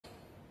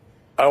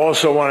I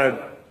also want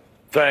to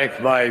thank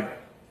my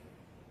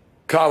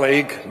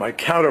colleague, my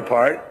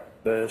counterpart,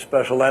 the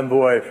Special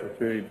Envoy for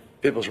the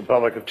People's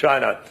Republic of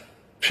China,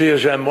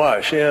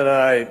 Zhenhua.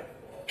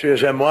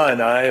 Zhenhua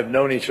and I have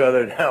known each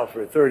other now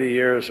for 30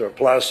 years or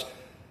plus.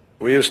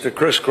 We used to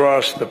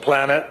crisscross the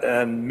planet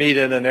and meet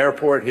in an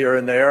airport here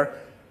and there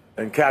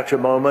and catch a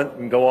moment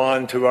and go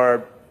on to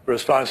our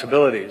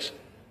responsibilities.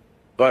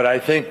 But I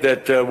think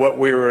that what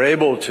we were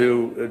able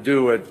to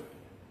do at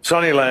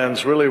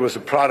Sunnylands really was a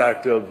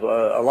product of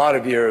a lot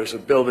of years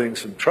of building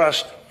some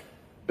trust,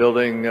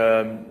 building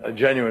a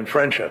genuine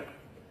friendship.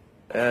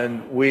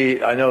 And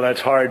I know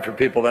that's hard for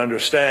people to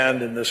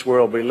understand in this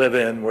world we live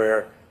in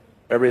where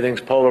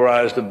everything's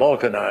polarized and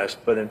balkanized.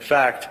 But in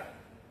fact,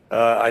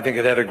 I think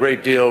it had a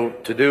great deal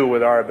to do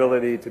with our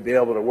ability to be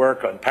able to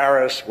work on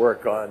Paris,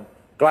 work on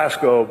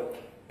Glasgow,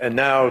 and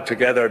now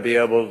together be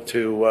able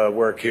to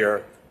work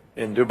here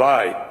in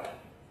Dubai.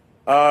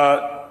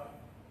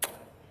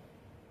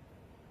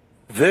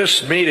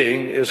 This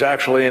meeting is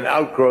actually an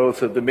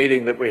outgrowth of the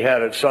meeting that we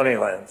had at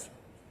Sunnylands.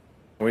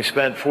 We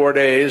spent 4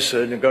 days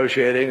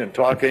negotiating and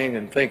talking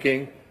and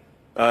thinking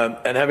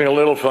and having a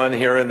little fun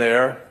here and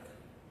there.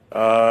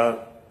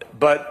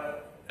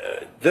 But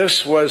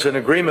this was an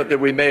agreement that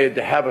we made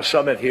to have a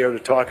summit here to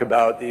talk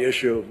about the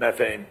issue of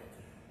methane.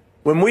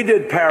 When we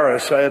did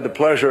Paris, I had the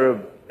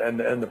pleasure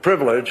and the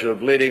privilege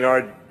of leading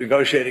our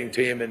negotiating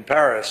team in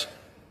Paris.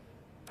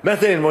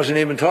 Methane wasn't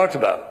even talked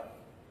about.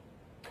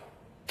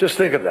 Just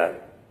think of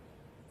that.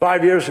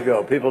 5 years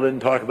ago, people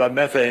didn't talk about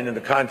methane in the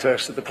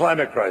context of the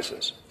climate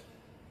crisis.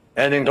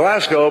 And in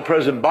Glasgow,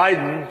 President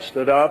Biden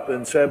stood up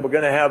and said, we're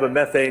going to have a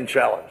methane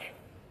challenge.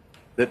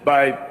 That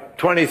by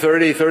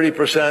 2030,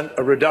 30%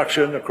 a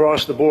reduction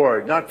across the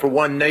board, not for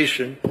one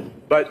nation,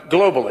 but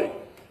globally.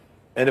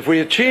 And if we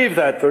achieve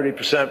that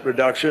 30%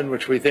 reduction,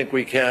 which we think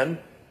we can,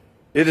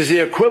 it is the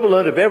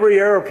equivalent of every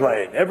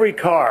airplane, every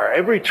car,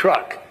 every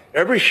truck,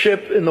 every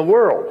ship in the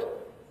world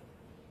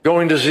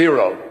going to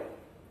zero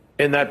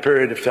in that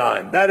period of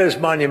time. That is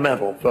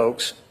monumental,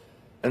 folks.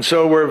 And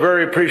so we're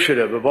very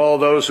appreciative of all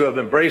those who have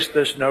embraced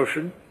this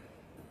notion.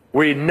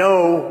 We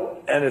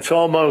know, and it's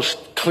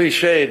almost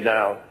cliched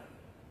now,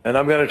 and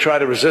I'm going to try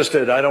to resist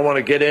it. I don't want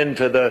to get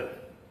into the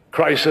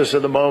crisis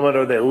of the moment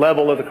or the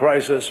level of the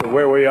crisis or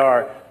where we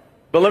are.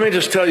 But let me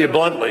just tell you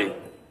bluntly,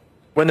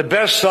 when the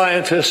best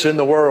scientists in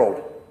the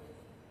world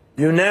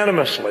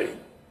unanimously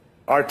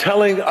are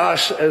telling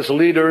us as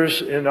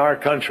leaders in our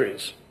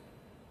countries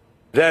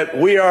that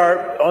we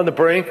are on the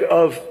brink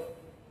of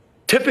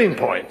tipping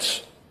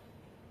points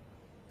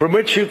from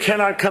which you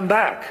cannot come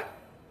back,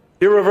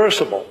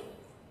 irreversible,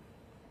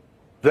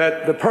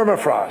 that the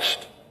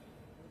permafrost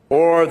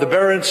or the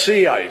Barents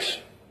Sea ice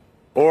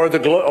or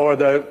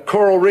the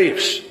coral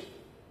reefs,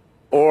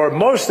 or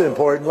most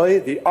importantly,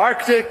 the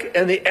Arctic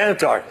and the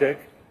Antarctic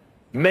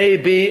may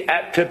be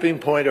at tipping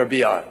point or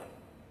beyond.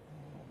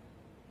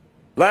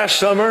 Last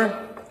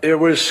summer, it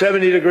was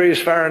 70 degrees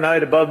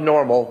Fahrenheit above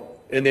normal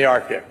in the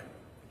Arctic.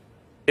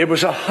 It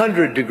was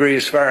 100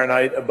 degrees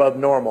Fahrenheit above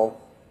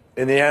normal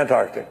in the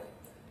Antarctic.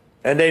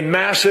 And a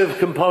massive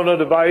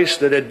component of ice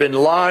that had been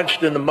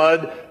lodged in the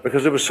mud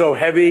because it was so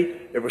heavy,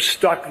 it was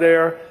stuck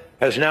there,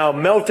 has now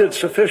melted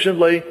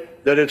sufficiently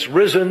that it's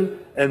risen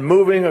and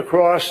moving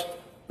across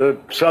the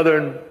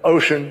Southern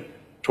Ocean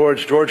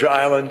towards Georgia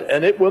Island,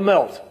 and it will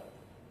melt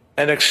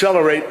and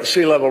accelerate the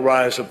sea level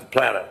rise of the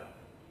planet.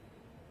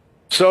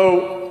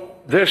 So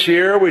this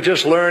year, we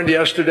just learned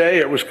yesterday,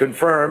 it was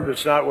confirmed,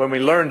 it's not when we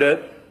learned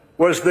it,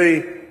 was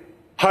the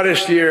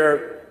hottest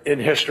year in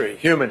history,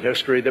 human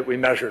history, that we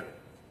measured.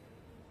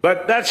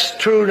 But that's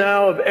true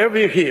now of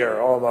every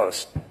year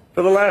almost.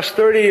 For the last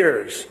 30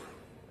 years,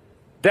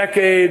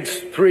 decades,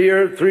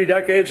 3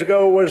 decades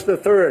ago was the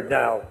third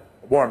now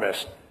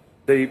warmest.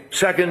 The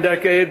second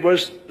decade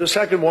was the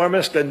second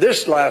warmest, and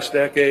this last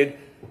decade,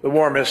 the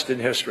warmest in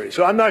history.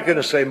 So I'm not going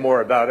to say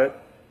more about it,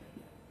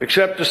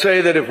 except to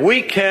say that if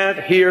we can't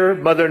hear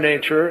Mother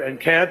Nature and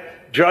can't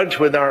judge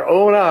with our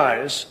own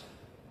eyes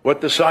what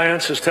the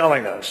science is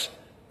telling us,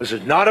 this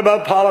is not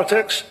about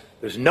politics,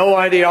 there's no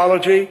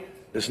ideology,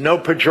 there's no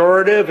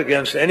pejorative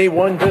against any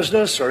one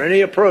business or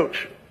any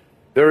approach.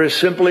 There is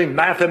simply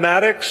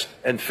mathematics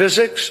and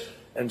physics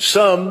and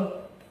some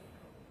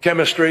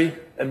chemistry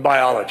and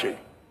biology.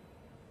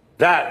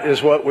 That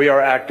is what we are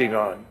acting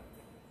on.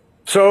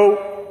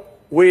 So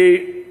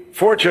we,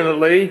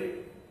 fortunately,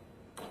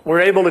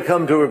 were able to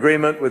come to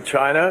agreement with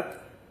China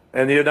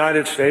and the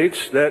United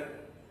States that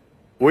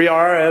we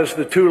are, as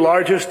the two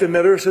largest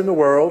emitters in the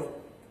world,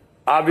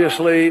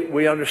 obviously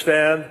we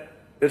understand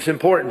it's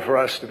important for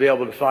us to be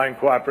able to find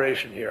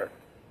cooperation here.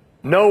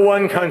 No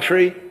one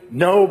country,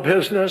 no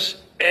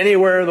business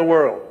anywhere in the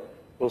world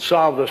will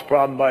solve this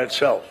problem by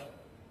itself.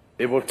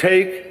 It will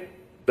take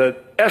the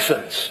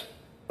essence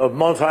of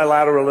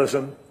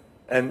multilateralism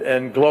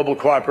and global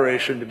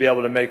cooperation to be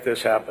able to make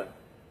this happen.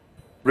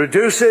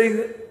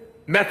 Reducing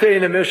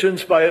methane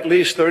emissions by at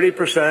least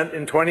 30%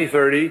 in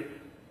 2030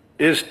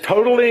 is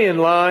totally in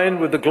line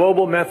with the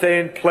global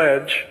methane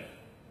pledge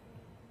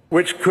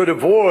which could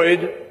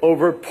avoid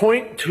over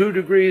 0.2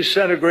 degrees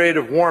centigrade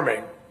of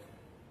warming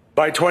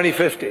by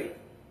 2050.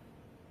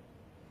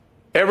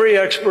 Every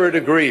expert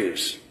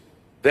agrees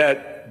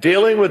that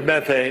dealing with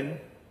methane,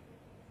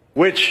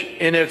 which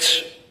in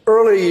its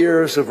early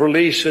years of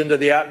release into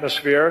the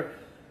atmosphere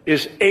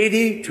is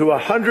 80 to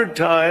 100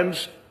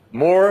 times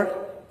more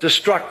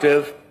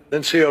destructive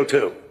than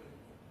CO2,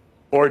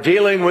 or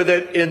dealing with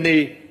it in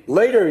the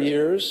later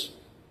years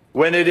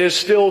when it is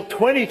still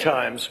 20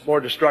 times more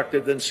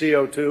destructive than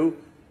CO2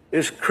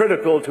 is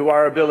critical to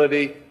our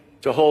ability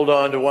to hold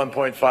on to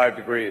 1.5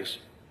 degrees.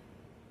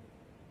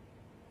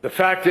 The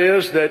fact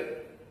is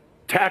that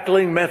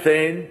tackling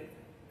methane,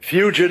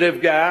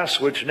 fugitive gas,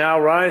 which now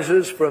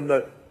rises from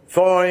the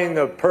thawing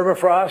of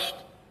permafrost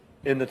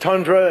in the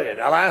tundra, in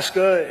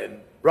Alaska,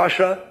 in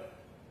Russia,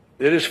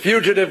 it is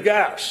fugitive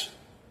gas,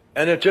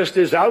 and it just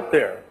is out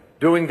there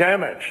doing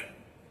damage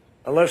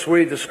unless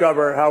we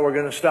discover how we're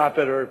going to stop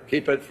it or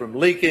keep it from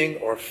leaking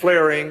or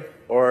flaring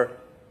or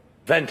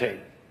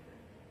venting.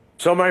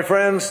 So, my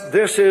friends,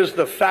 this is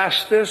the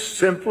fastest,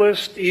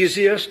 simplest,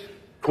 easiest,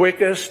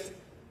 quickest,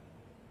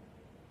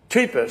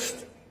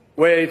 cheapest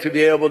way to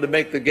be able to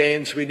make the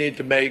gains we need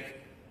to make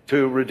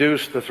to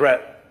reduce the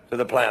threat to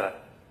the planet.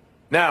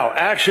 Now,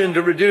 action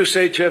to reduce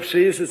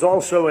HFCs is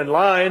also in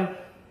line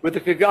with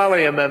the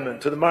Kigali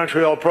Amendment to the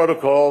Montreal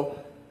Protocol,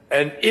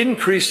 and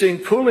increasing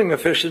cooling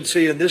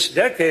efficiency in this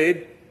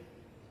decade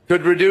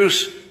could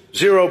reduce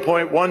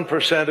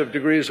 0.1% of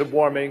degrees of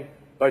warming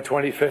by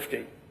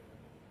 2050.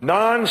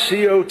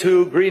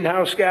 Non-CO2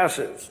 greenhouse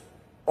gases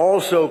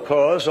also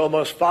cause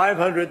almost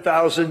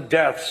 500,000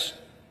 deaths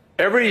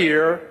every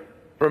year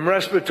from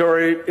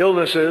respiratory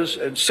illnesses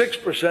and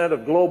 6%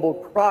 of global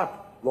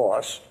crop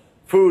loss,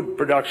 food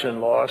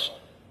production loss,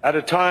 at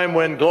a time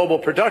when global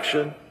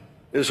production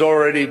is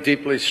already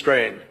deeply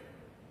strained.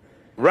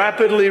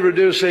 Rapidly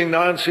reducing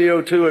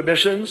non-CO2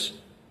 emissions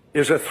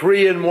is a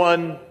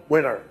 3-in-1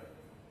 winner.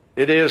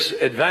 It is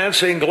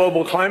advancing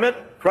global climate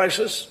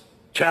crisis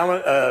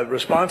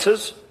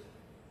responses,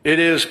 it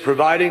is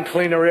providing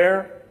cleaner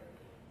air,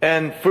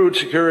 and food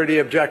security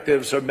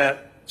objectives are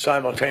met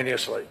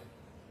simultaneously.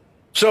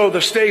 So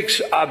the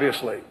stakes,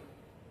 obviously,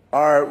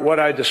 are what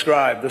I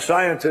described. The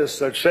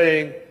scientists are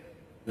saying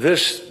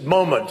this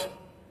moment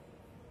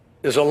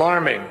is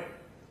alarming.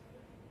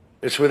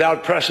 It's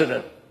without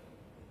precedent.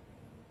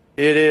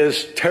 It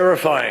is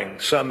terrifying,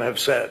 some have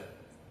said.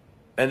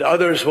 And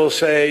others will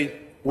say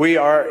we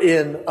are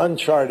in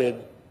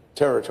uncharted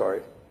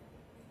territory.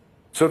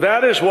 So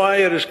that is why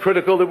it is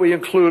critical that we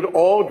include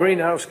all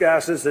greenhouse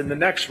gases in the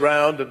next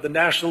round of the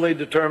nationally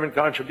determined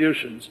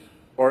contributions,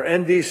 or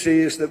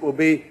NDCs, that will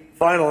be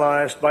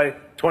finalized by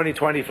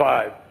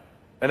 2025.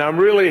 And I'm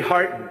really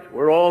heartened,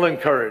 we're all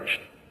encouraged,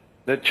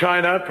 that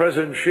China,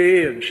 President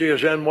Xi and Xi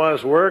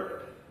Zhenhua's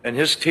work and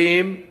his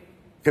team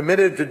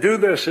committed to do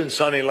this in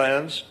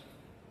Sunnylands.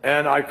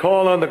 And I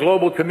call on the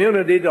global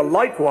community to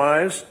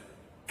likewise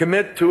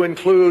commit to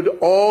include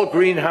all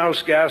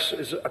greenhouse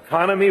gases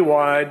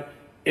economy-wide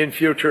in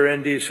future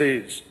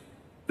NDCs.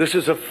 This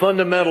is a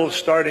fundamental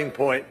starting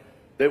point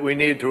that we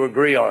need to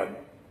agree on.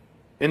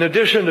 In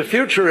addition to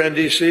future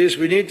NDCs,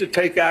 we need to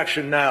take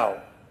action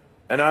now.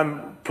 And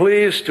I'm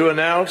pleased to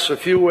announce a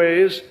few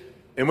ways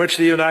in which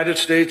the United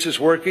States is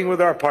working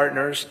with our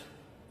partners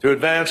to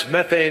advance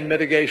methane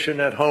mitigation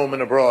at home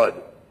and abroad.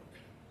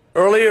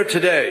 Earlier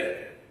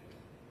today,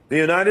 the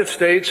United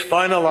States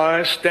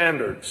finalized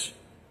standards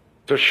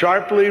to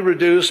sharply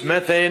reduce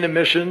methane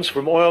emissions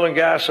from oil and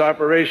gas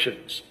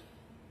operations.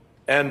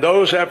 And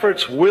those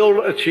efforts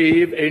will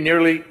achieve a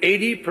nearly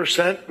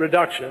 80%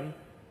 reduction,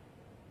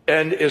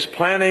 and is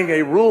planning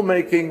a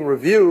rulemaking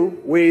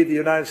review. We, the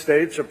United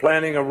States, are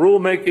planning a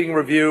rulemaking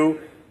review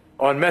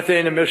on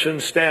methane emission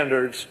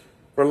standards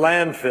for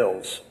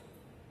landfills.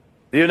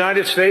 The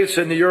United States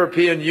and the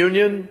European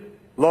Union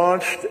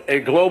launched a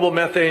global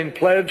methane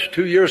pledge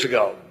 2 years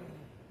ago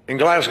in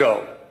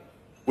Glasgow,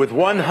 with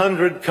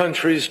 100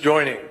 countries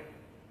joining.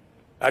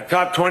 At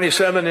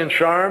COP27 in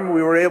Sharm,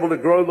 we were able to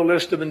grow the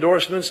list of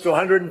endorsements to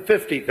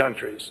 150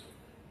 countries.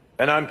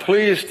 And I'm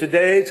pleased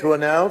today to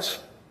announce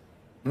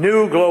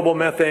new global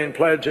methane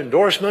pledge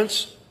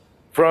endorsements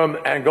from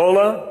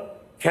Angola,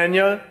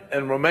 Kenya,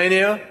 and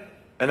Romania.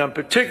 And I'm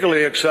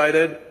particularly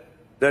excited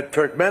that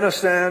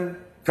Turkmenistan,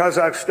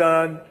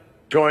 Kazakhstan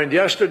joined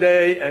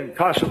yesterday, and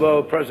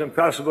Kosovo, President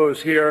Kosovo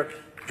is here,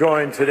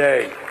 joined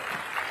today.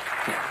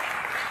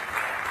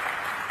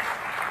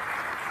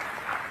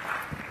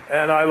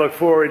 And I look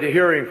forward to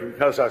hearing from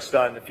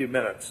Kazakhstan in a few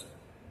minutes.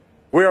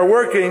 We are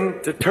working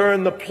to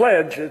turn the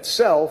pledge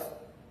itself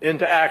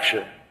into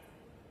action.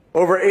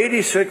 Over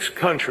 86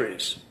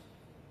 countries,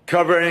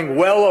 covering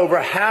well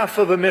over half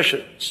of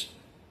emissions,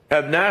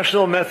 have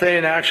national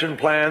methane action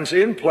plans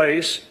in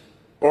place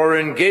or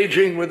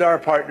engaging with our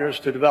partners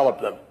to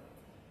develop them.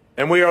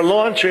 And we are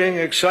launching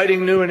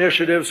exciting new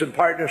initiatives and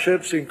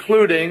partnerships,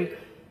 including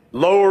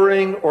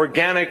lowering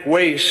organic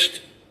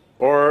waste,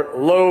 or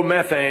low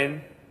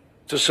methane,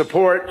 to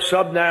support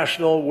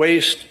subnational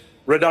waste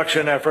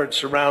reduction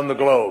efforts around the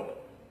globe.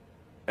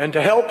 And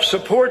to help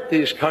support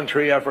these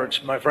country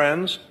efforts, my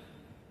friends,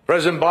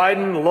 President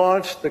Biden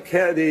launched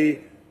the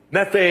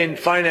Methane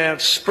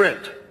Finance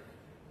Sprint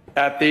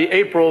at the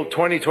April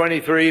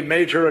 2023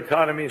 Major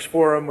Economies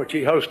Forum, which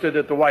he hosted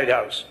at the White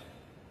House.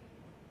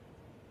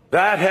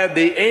 That had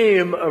the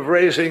aim of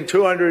raising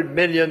 $200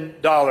 million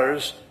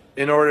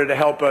in order to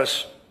help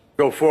us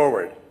go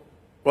forward.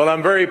 Well,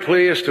 I'm very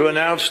pleased to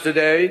announce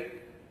today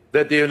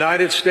that the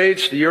United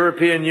States, the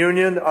European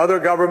Union, other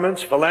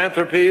governments,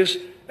 philanthropies,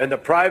 and the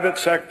private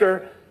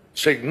sector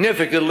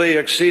significantly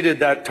exceeded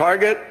that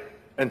target,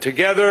 and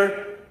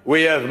together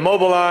we have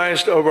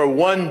mobilized over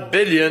 $1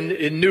 billion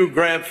in new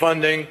grant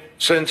funding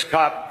since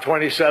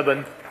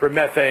COP27 for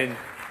methane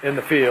in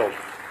the field.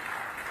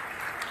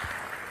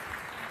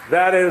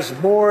 That is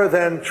more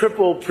than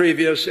triple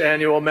previous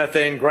annual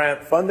methane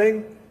grant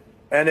funding,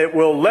 and it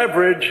will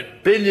leverage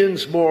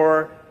billions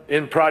more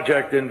in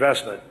project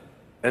investment.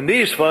 And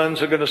these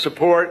funds are going to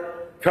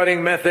support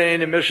cutting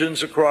methane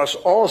emissions across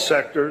all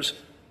sectors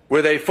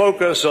with a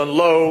focus on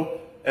low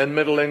and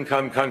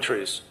middle-income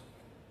countries.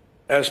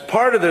 As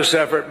part of this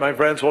effort, my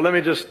friends, well, let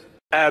me just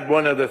add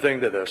one other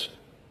thing to this.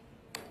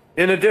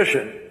 In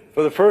addition,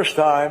 for the first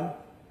time,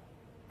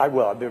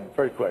 I'll be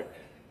very quick,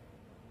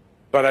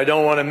 but I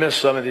don't want to miss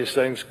some of these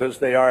things because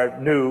they are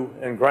new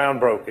and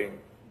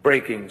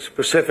groundbreaking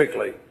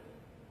specifically.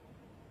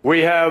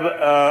 We have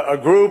a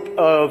group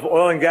of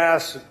oil and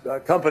gas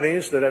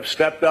companies that have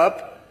stepped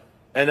up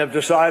and have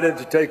decided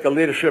to take a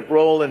leadership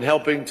role in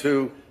helping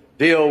to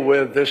deal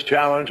with this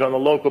challenge on a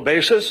local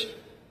basis.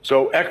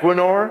 So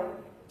Equinor,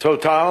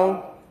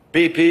 Total,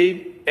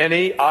 BP,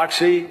 Eni,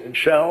 Oxy, and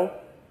Shell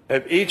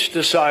have each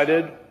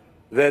decided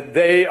that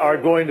they are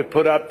going to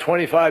put up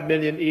 $25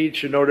 million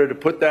each in order to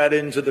put that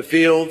into the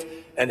field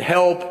and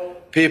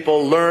help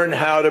people learn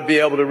how to be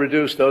able to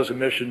reduce those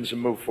emissions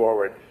and move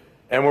forward.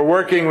 And we're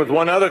working with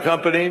one other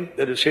company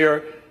that is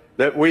here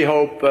that we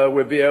hope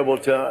will be able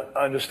to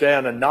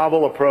understand a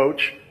novel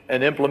approach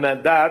and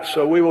implement that.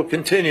 So we will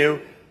continue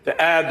to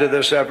add to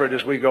this effort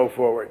as we go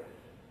forward.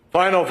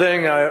 Final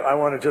thing, I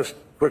want to just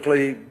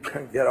quickly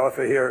get off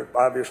of here,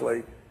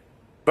 obviously,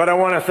 but I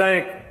want to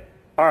thank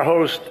our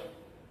host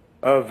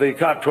of the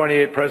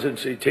COP28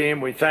 presidency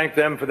team. We thank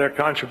them for their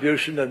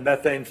contribution to the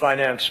Methane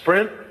Finance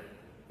Sprint.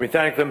 We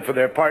thank them for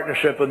their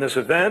partnership in this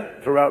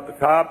event throughout the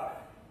COP.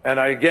 And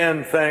I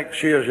again thank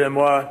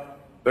Zhenhua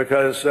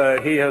because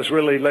he has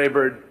really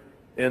labored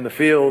in the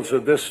fields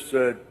of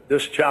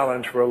this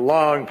challenge for a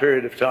long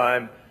period of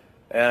time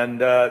and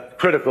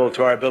critical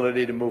to our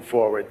ability to move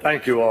forward.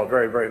 Thank you all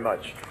very, very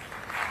much.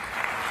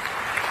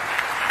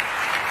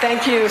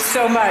 Thank you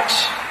so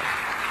much,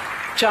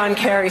 John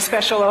Kerry,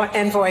 Special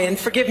Envoy. And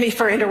forgive me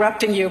for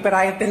interrupting you, but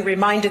I have been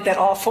reminded that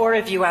all four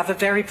of you have a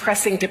very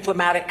pressing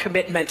diplomatic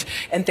commitment,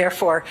 and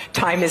therefore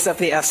time is of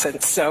the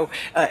essence. So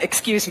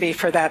excuse me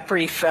for that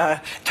brief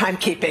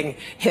timekeeping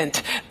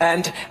hint.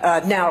 And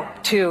now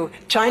to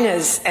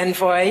China's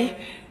Envoy,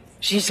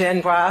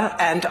 Zhenhua,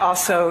 and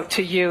also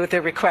to you,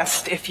 the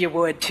request, if you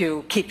would,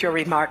 to keep your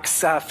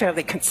remarks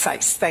fairly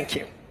concise. Thank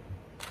you.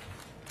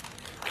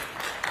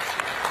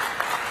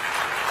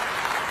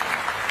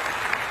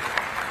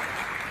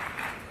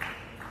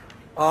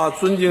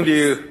尊敬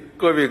的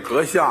各位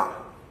阁下、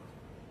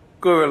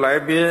各位来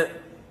宾、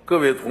各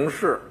位同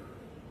事、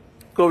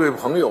各位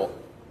朋友，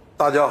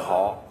大家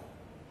好。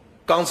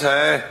刚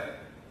才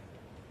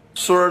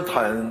苏尔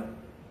坦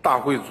大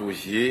会主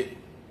席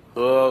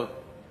和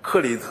克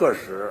里特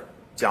使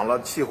讲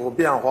了气候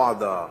变化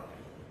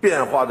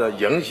的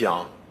影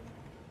响。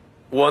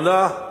我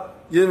呢，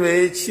因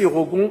为气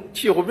候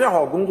变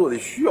化工作的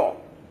需要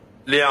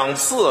，2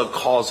次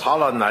考察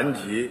了南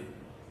极。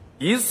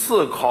1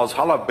次考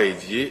察了北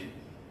极，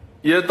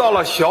也到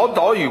了小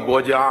岛屿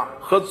国家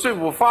和最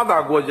不发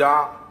达国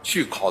家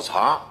去考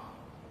察、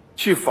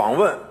去访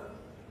问。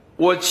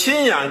我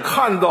亲眼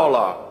看到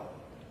了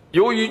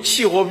由于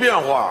气候变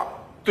化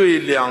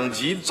对2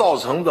极造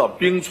成的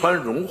冰川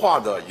融化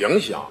的影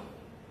响，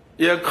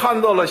也看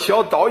到了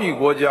小岛屿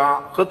国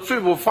家和最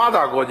不发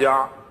达国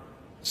家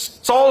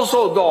遭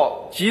受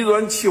到极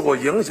端气候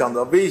影响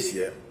的威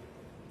胁。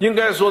应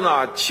该说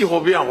呢，气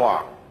候变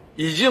化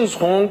已经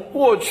从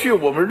过去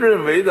我们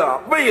认为的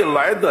未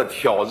来的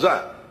挑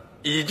战，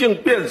已经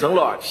变成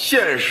了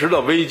现实的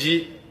危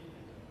机。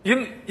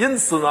因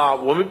此呢，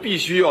我们必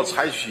须要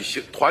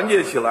团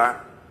结起来，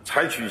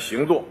采取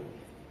行动。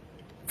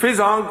非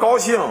常高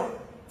兴，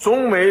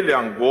中美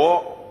2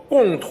国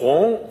共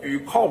同与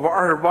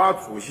COP28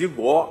 主席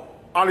国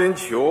阿联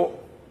酋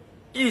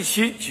一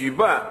起举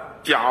办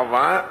甲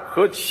烷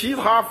和其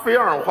他非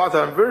二氧化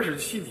碳温室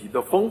气体的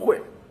峰会。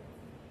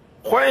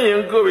欢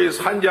迎各位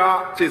参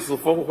加这次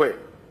峰会。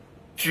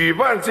举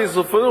办这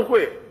次峰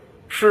会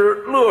是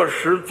落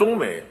实中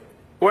美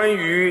关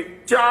于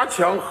加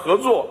强合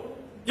作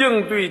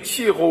应对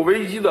气候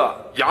危机的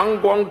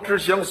阳光之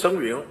乡声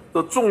明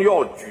的重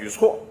要举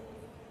措，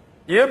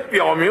也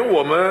表明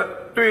我们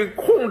对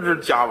控制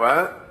甲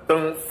烷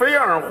等非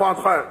二氧化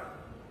碳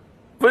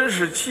温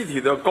室气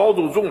体的高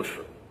度重视。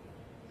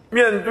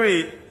面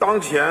对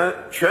当前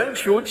全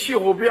球气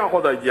候变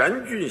化的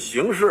严峻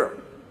形势，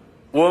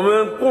我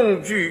们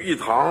共聚一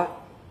堂，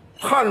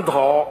探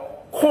讨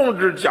控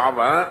制甲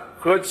烷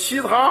和其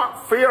他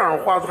非二氧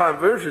化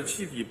碳温室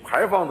气体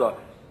排放的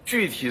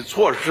具体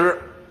措施。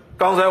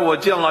刚才我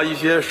见了一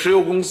些石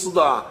油公司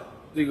的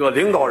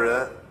领导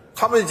人，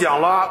他们讲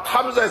了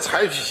他们在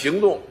采取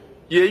行动，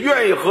也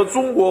愿意和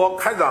中国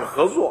开展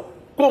合作，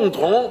共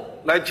同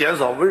来减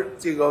少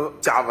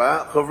甲烷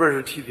和温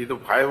室气体的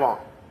排放，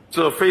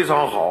这非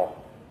常好。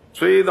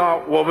所以呢，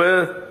我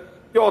们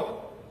要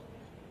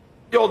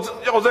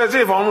在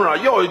这方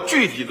面要有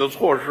具体的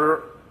措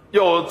施，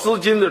要有资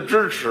金的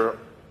支持，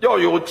要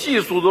有技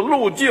术的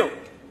路径，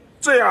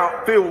这样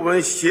对我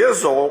们携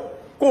手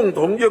共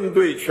同应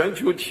对全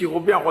球气候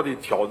变化的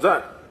挑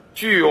战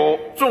具有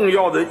重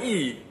要的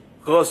意义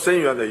和深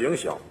远的影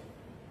响。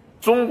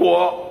中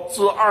国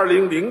自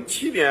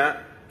2007年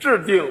制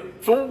定《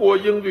中国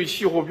应对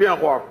气候变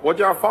化国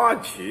家方案》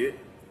起，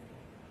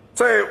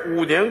在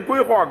5年规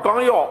划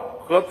纲要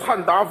和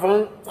碳达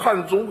峰、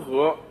碳中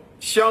和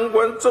相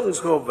关政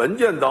策文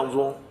件当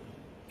中，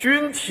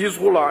均提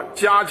出了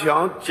加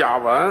强甲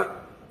烷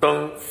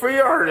等非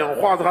二氧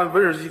化碳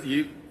温室气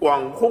体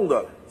管控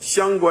的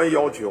相关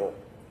要求。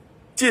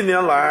近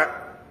年来，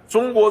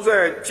中国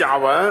在甲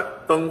烷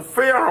等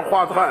非二氧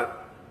化碳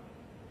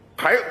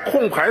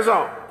控排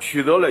上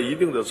取得了一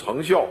定的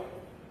成效，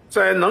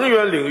在能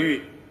源领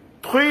域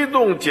推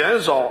动减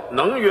少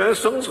能源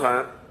生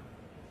产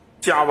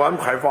甲烷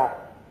排放，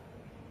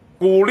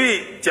鼓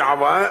励甲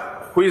烷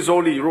回收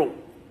利用；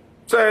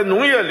在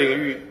农业领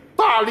域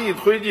大力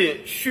推进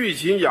畜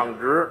禽养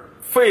殖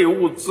废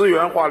物资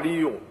源化利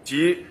用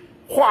及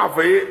化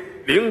肥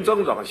零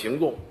增长行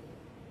动；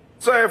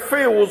在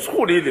废物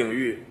处理领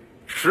域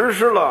实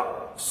施了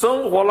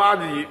生活垃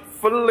圾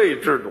分类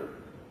制度，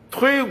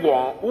推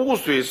广污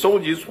水收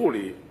集处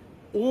理、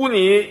污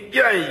泥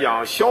厌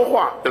氧消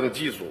化等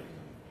技术，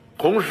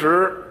同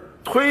时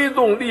推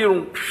动利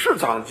用市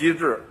场机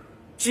制，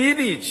激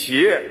励企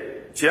业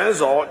减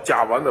少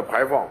甲烷的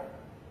排放，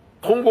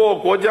通过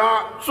国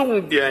家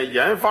重点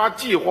研发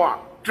计划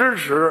支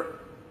持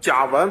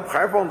甲烷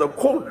排放的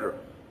控制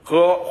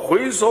和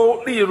回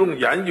收利用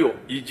研究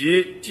以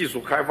及技术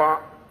开发。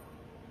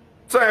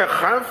在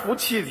含氟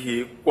气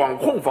体管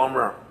控方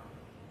面，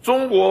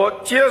中国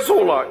接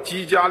受了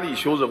基加利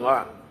修正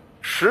案，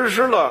实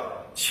施了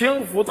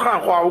氢氟碳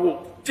化物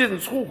进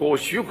出口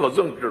许可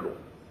证制度，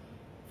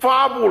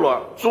发布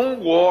了中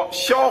国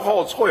消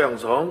耗臭氧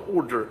层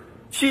物质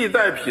替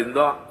代品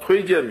的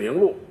推荐名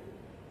录，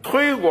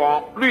推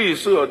广绿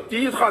色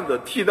低碳的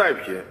替代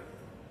品。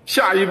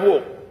下一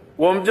步，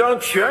我们将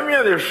全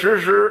面地实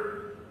施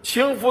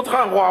氢氟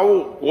碳化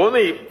物国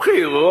内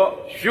配额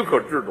许可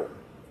制度。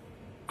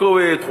各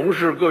位同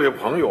事，各位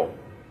朋友，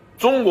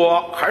中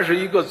国还是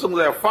一个正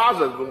在发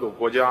展中的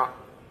国家，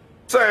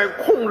在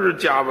控制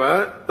甲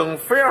烷等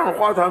非二氧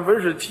化碳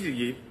温室气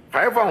体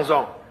排放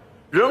上，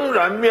仍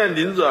然面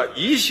临着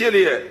一系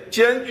列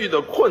艰巨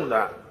的困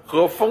难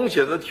和风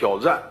险的挑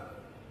战。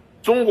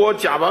中国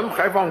甲烷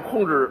排放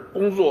控制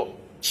工作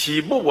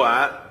起步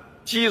晚、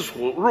基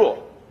础弱、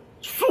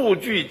数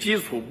据基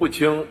础不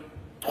清、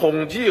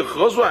统计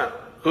核算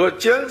和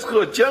监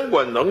测监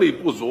管能力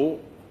不足，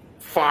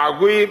法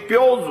规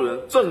标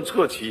准政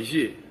策体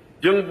系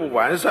应不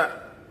完善，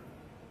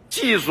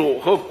技术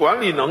和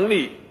管理能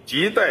力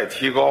亟待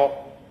提高。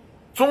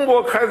中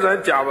国开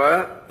展甲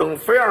烷等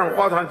非二氧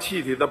化碳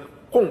气体的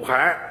控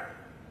排，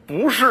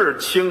不是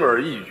轻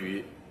而易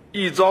举、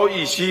一朝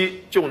一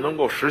夕就能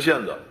够实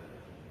现的，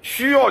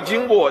需要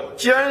经过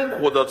艰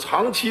苦的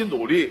长期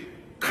努力，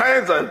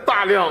开展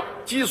大量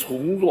基础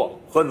工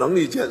作和能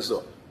力建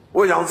设。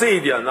我想这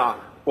一点呢，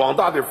广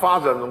大的发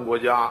展中国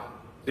家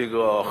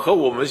和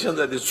我们现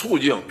在的处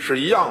境是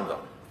一样的。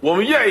我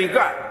们愿意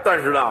干，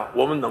但是呢，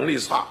我们能力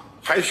差，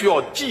还需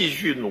要继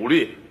续努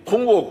力，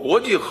通过国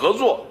际合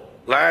作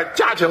来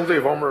加强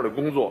这方面的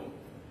工作。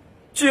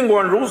尽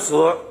管如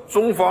此，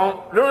中方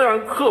仍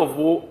然克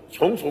服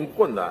重重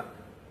困难，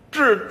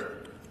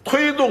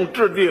推动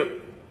制定，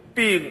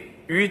并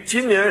于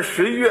今年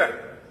11月，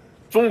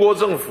中国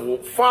政府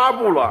发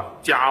布了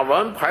甲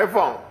烷排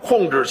放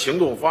控制行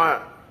动方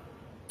案。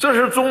这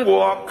是中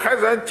国开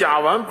展甲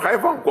烷排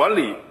放管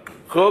理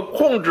和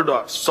控制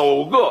的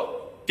首个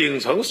顶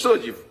层设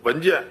计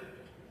文件，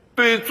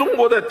对中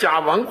国的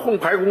甲烷控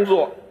排工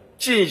作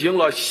进行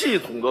了系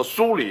统的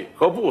梳理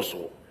和部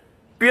署，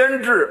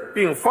编制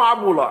并发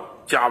布了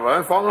甲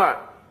烷方案，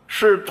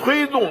是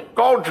推动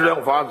高质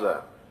量发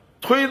展、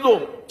推动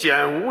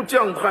减污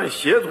降碳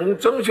协同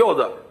增效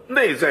的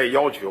内在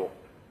要求，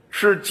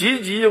是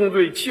积极应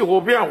对气候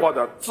变化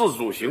的自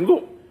主行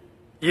动，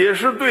也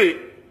是对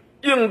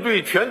应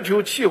对全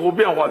球气候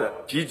变化的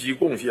积极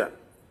贡献。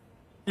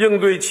应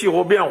对气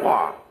候变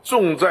化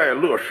重在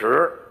落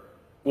实，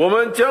我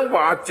们将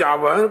把甲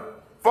烷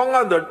方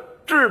案的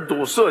制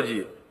度设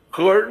计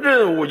和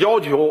任务要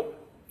求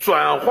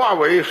转化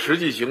为实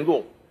际行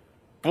动，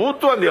不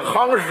断地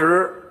夯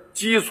实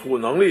基础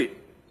能力，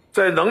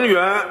在能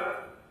源、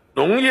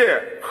农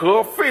业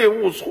和废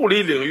物处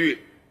理领域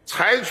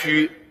采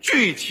取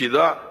具体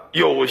的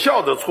有效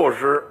的措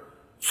施，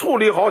处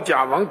理好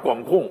甲烷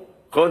管控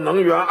和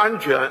能源安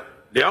全、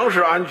粮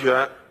食安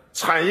全、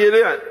产业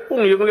链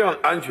供应链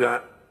安全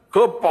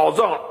和保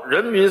障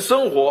人民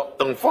生活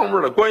等方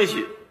面的关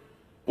系。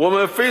我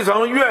们非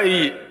常愿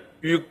意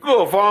与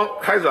各方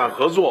开展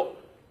合作，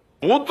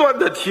不断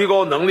地提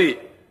高能力，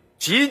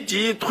积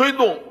极推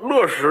动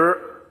落实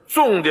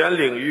重点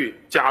领域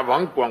甲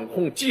烷管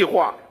控计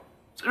划、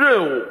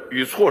任务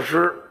与措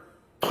施，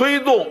推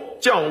动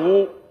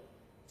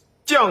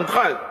降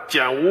碳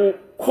减污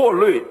扩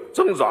类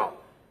增长，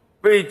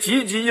为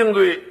积极应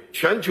对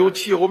全球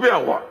气候变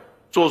化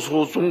做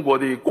出中国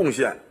的贡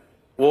献。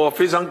我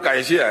非常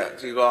感谢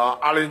这个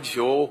阿联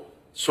酋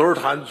索尔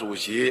坦主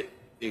席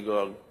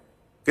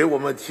给我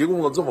们提供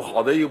了这么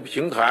好的一个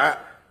平台，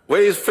我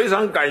也非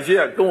常感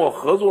谢跟我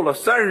合作了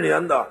30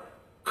年的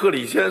克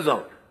里先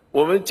生，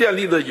我们建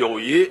立的友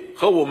谊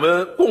和我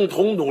们共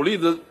同努力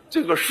的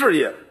这个事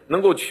业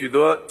能够取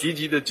得积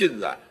极的进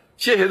展。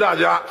谢谢大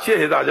家，谢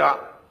谢大家。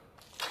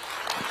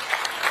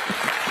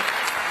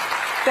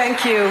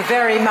Thank you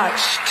very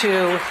much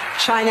to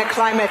China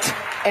Climate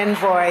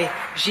Envoy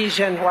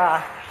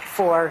Zhenhua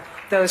for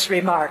those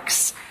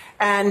remarks.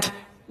 And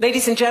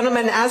ladies and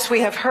gentlemen, as we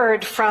have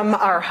heard from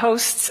our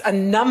hosts, a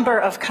number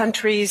of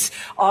countries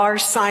are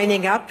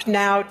signing up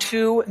now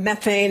to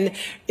methane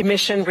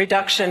emission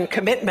reduction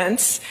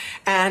commitments.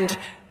 And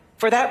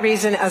for that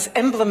reason, as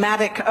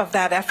emblematic of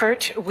that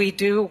effort, we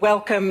do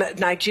welcome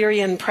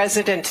Nigerian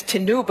President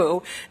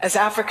Tinubu. As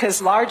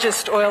Africa's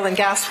largest oil and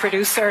gas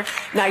producer,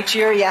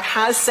 Nigeria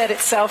has set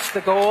itself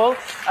the goal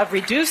of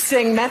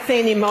reducing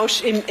methane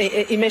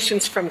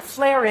emissions from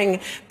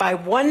flaring by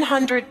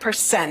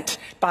 100%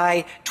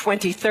 by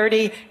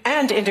 2030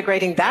 and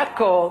integrating that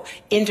goal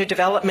into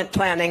development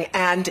planning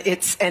and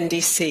its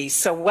NDC.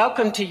 So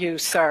welcome to you,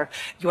 sir.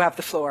 You have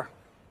the floor.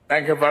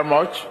 Thank you very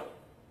much.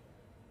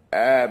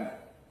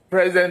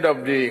 President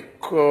of the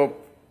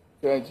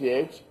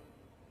COP28,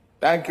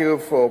 thank you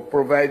for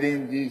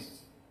providing this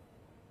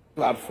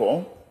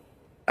platform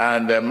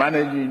and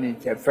managing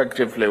it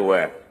effectively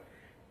well.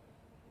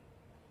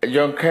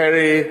 John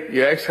Kerry,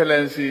 Your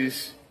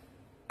Excellencies,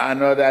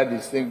 and other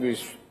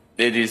distinguished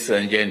ladies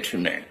and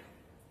gentlemen.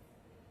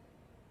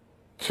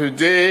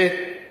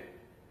 Today,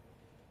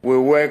 we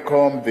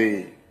welcome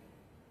the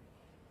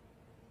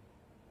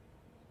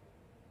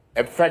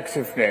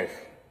effectiveness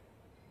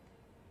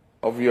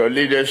of your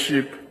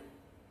leadership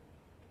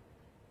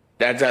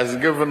that has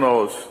given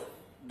us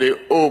the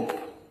hope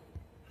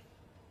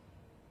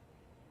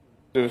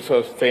to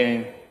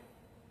sustain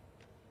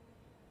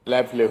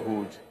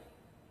livelihood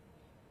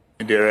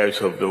in the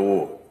rest of the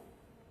world.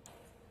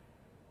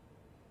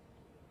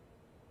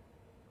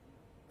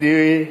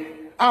 The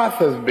earth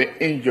has been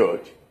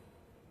injured,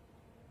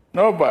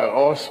 not by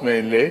us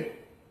mainly,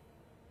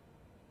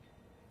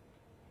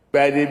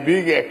 by the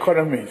big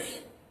economies.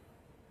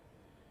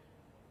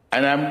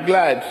 And I'm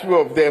glad 2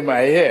 of them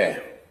are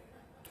here.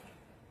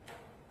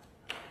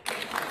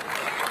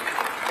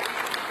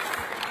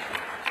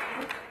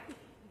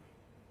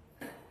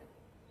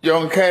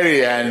 John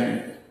Kerry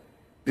and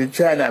the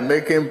China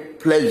making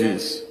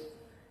pledges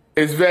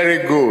is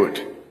very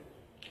good.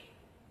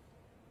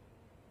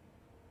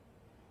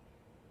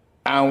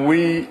 And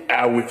we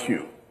are with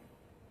you.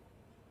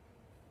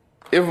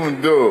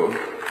 Even though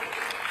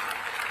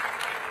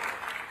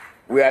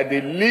we are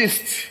the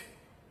least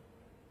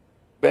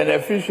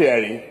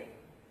beneficiary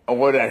of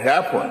what has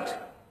happened.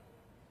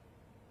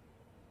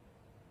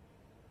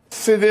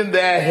 Sitting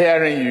there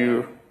hearing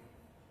you,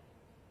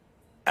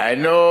 I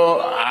know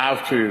I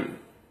have to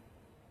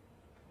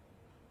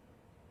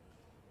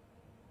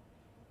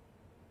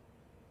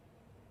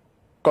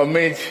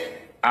commit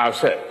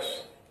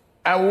ourselves.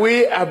 And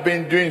we have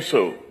been doing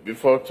so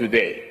before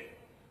today.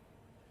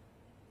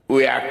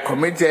 We are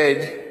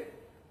committed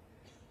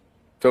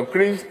to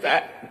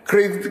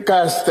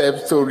critical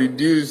steps to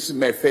reduce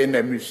methane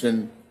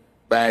emission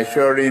by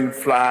ensuring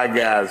flood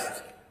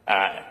gas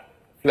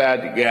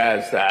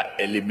are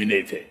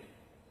eliminated.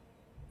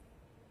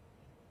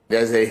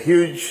 There's a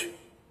huge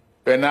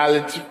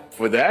penalty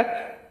for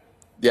that.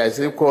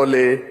 There's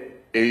equally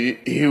a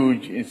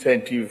huge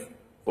incentive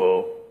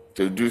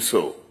to do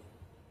so.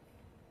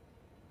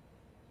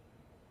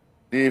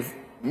 The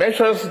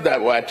measures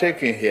that we're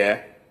taking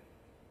here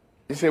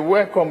is a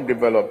welcome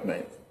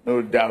development. No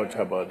doubt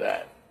about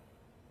that.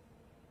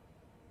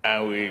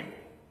 And we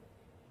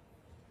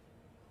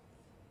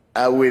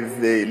are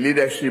with the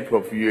leadership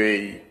of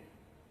UAE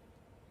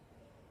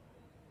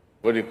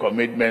for the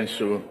commitment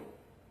so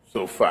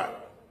far.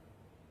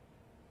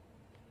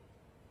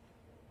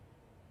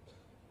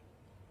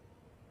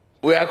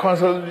 We are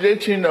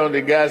consolidating on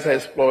the gas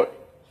export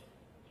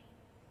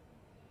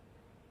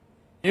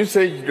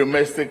usage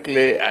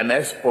domestically and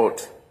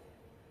export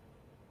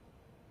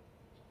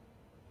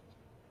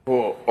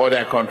for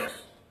other countries.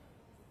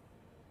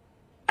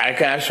 I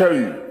can assure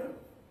you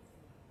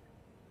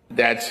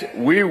that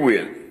we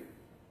will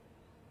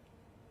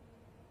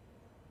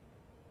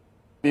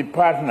be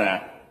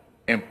partner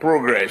in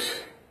progress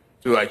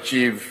to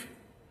achieve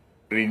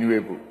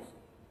renewables.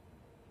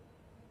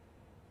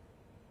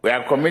 We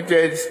are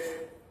committed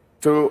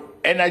to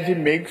energy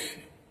mix.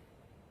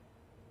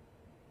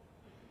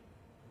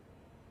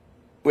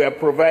 We are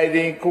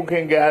providing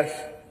cooking gas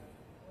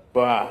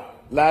for a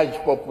large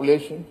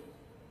population.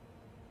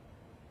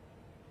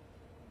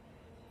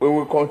 We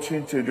will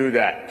continue to do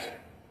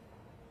that.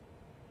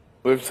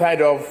 We've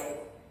signed off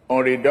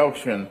on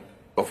reduction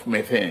of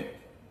methane.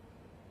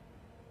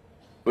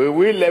 We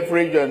will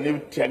leverage on new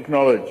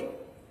technology.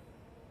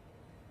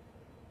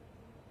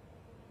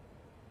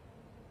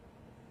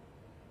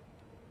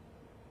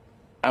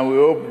 And we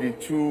hope the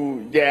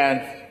two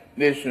giant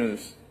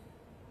nations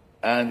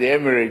and the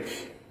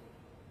Emirates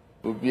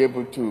will be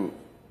able to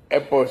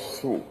help us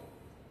through.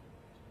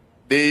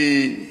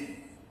 The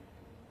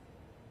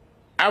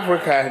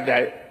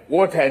Africa,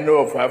 what I know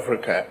of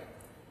Africa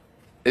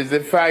is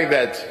the fact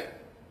that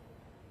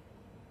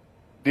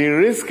the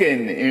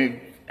risking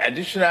in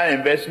additional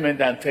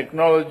investment and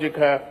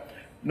technological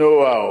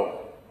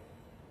know-how,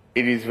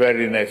 it is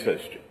very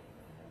necessary.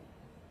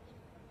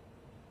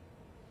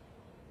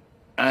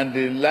 And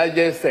the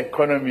largest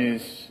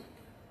economies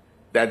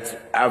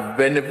that have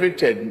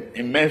benefited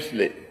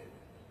immensely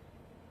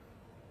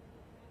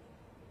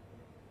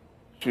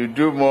should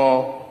do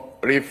more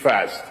real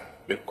fast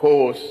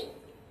because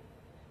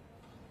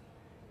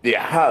their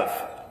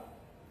health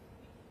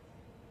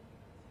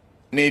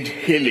needs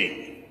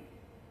healing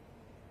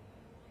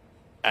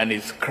and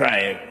is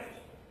crying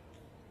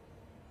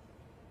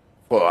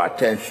for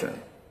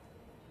attention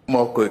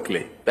more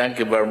quickly. Thank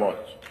you very much.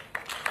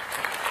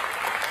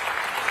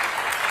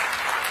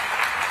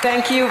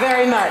 Thank you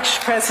very much,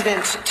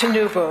 President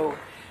Tinubu.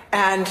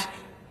 And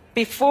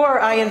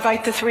before I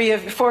invite the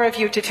four of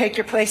you to take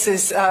your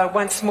places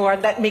once more,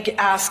 let me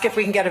ask if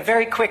we can get a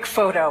very quick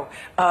photo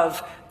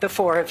of the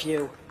four of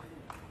you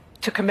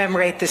to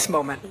commemorate this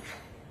moment.